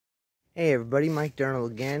Hey everybody, Mike Darnell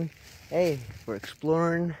again. Hey, we're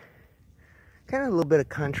exploring kind of a little bit of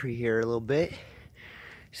country here, a little bit.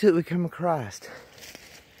 See what we come across.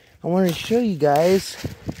 I wanted to show you guys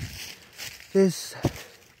this,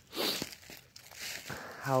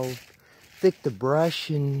 how thick the brush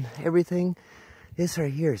and everything. This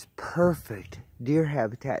right here is perfect deer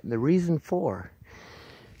habitat. And the reason for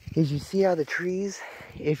is you see how the trees,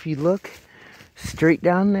 if you look straight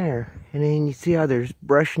down there, and then you see how there's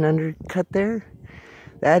brush and undercut there?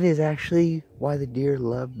 That is actually why the deer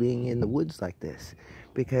love being in the woods like this,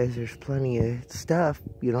 because there's plenty of stuff,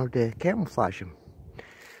 you know, to camouflage them.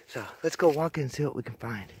 So let's go walk and see what we can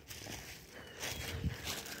find.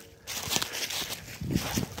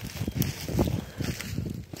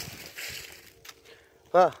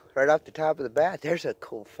 Well, right off the top of the bat, there's a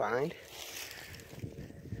cool find.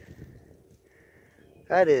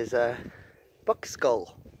 That is a buck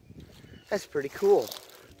skull. That's pretty cool.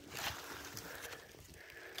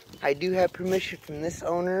 I do have permission from this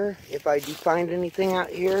owner, if I do find anything out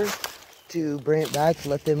here, to bring it back, to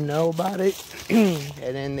let them know about it.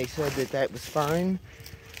 And then they said that that was fine.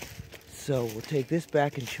 So we'll take this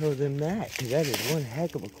back and show them that, because that is one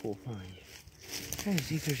heck of a cool find. I'm trying to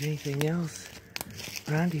see if there's anything else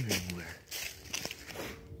around here anywhere.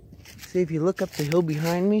 See, if you look up the hill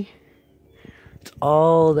behind me, it's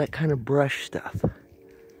all that kind of brush stuff. I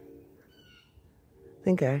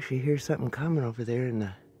think I actually hear something coming over there in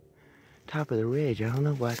the top of the ridge. I don't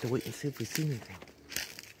know, we'll have to wait and see if we see anything.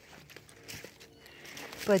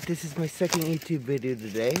 But this is my second YouTube video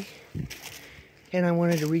today, and I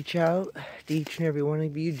wanted to reach out to each and every one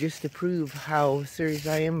of you just to prove how serious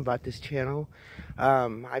I am about this channel.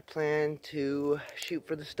 I plan to shoot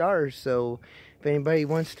for the stars, so if anybody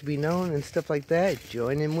wants to be known and stuff like that,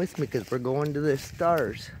 join in with me, because we're going to the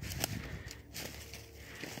stars.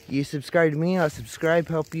 You subscribe to me, I'll subscribe,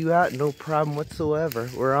 help you out, no problem whatsoever.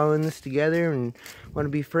 We're all in this together and want to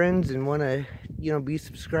be friends and want to, you know, be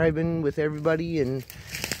subscribing with everybody and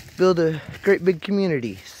build a great big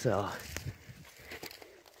community. So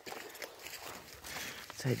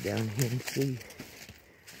let's head down here and see.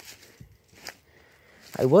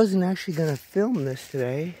 I wasn't actually going to film this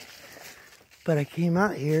today, but I came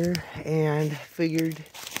out here and figured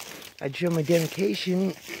I'd show my dedication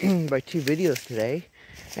by 2 videos today.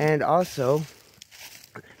 And also,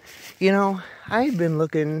 you know, I've been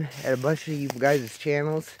looking at a bunch of you guys'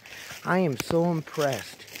 channels. I am so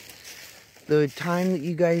impressed. The time that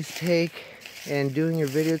you guys take and doing your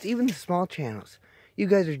videos, even the small channels, you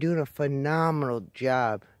guys are doing a phenomenal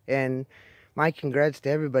job. And my congrats to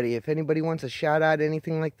everybody. If anybody wants a shout out,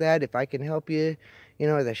 anything like that, if I can help you, you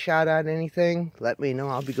know, with a shout out, anything, let me know.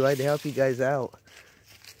 I'll be glad to help you guys out.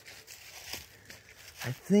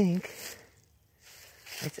 I think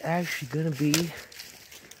it's actually going to be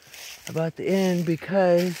about the end,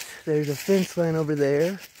 because there's a fence line over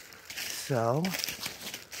there. So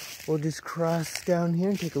we'll just cross down here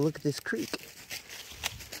and take a look at this creek.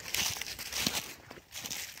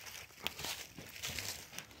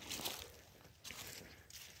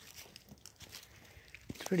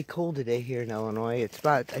 It's pretty cold today here in Illinois. It's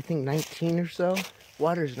about, I think, 19 or so.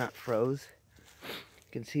 Water's not froze.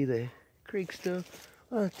 You can see the creek still.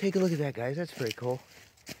 Well, take a look at that, guys. That's pretty cool.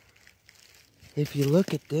 If you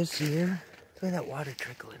look at this here, look at that water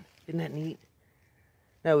trickling. Isn't that neat?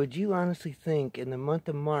 Now, would you honestly think in the month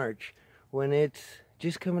of March, when it's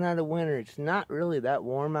just coming out of winter, it's not really that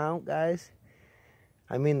warm out, guys?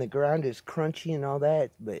 I mean, the ground is crunchy and all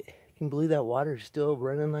that, but you can believe that water is still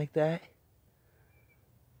running like that?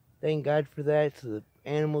 Thank God for that, so the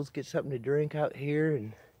animals get something to drink out here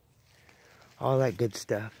and all that good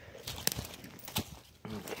stuff.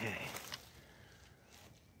 Okay.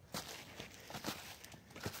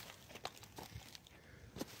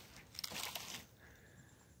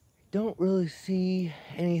 Don't really see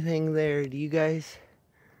anything there, do you guys?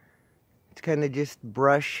 It's kind of just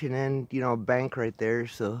brush and then, you know, a bank right there,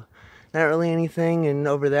 so not really anything. And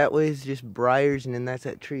over that way is just briars, and then that's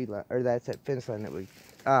that tree line, or that's that fence line that we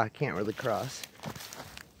can't really cross.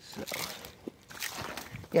 So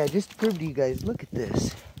yeah, just to prove to you guys, look at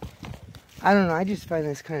this. I don't know, I just find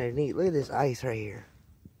this kind of neat. Look at this ice right here.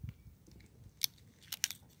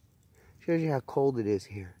 Shows you how cold it is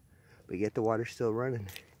here, but yet the water's still running.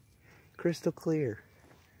 Crystal clear.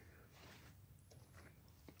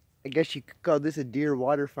 I guess you could call this a deer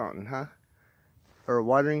water fountain, huh? Or a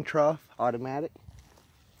watering trough, automatic.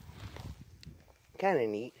 Kind of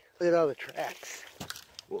neat. Look at all the tracks.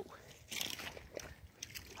 Whoa.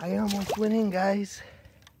 I almost went in, guys.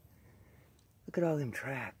 Look at all them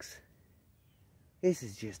tracks. This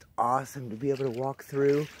is just awesome to be able to walk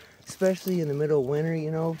through. especially in the middle of winter,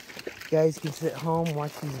 you know. You guys can sit home,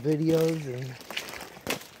 watch these videos, and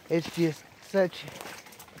it's just such...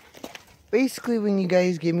 Basically, when you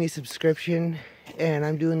guys give me a subscription and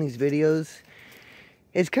I'm doing these videos,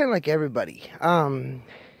 it's kind of like everybody.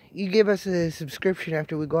 You give us a subscription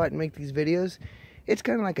after we go out and make these videos, it's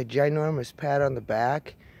kind of like a ginormous pat on the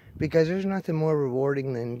back, because there's nothing more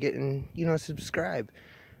rewarding than getting, you know, subscribed,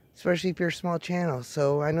 especially if you're a small channel.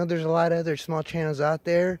 So I know there's a lot of other small channels out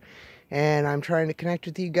there, and I'm trying to connect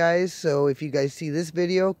with you guys. So if you guys see this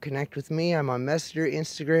video, connect with me. I'm on Messenger,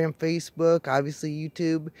 Instagram, Facebook, obviously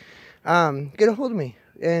YouTube. Get a hold of me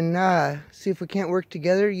and see if we can't work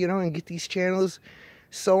together, you know, and get these channels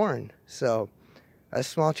soaring. So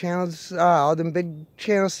small channels, all them big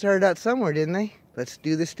channels started out somewhere, didn't they? Let's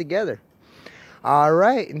do this together.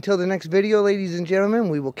 Alright, until the next video, ladies and gentlemen,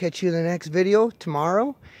 we will catch you in the next video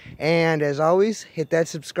tomorrow. And as always, hit that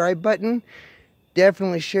subscribe button.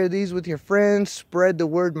 Definitely share these with your friends. Spread the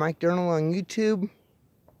word Mike Durnall on YouTube.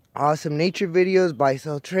 Awesome nature videos, buy,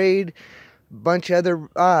 sell, trade. Bunch of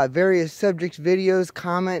other various subjects videos.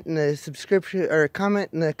 Comment in the subscription, or comment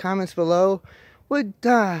in the comments below. What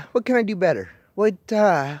can I do better? What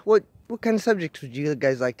kind of subjects would you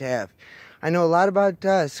guys like to have? I know a lot about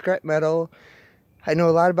scrap metal. I know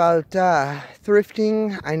a lot about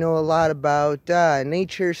thrifting. I know a lot about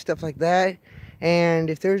nature, stuff like that. And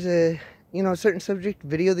if there's a, you know, a certain subject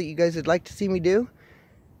video that you guys would like to see me do,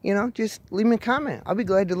 you know, just leave me a comment. I'll be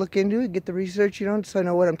glad to look into it, get the research, you know, so I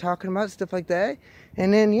know what I'm talking about, stuff like that.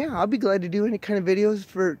 And then, yeah, I'll be glad to do any kind of videos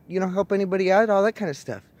for, you know, help anybody out, all that kind of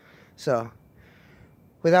stuff. So,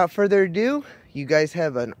 without further ado, you guys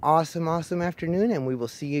have an awesome, awesome afternoon, and we will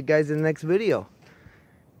see you guys in the next video.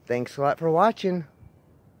 Thanks a lot for watching.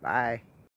 Bye.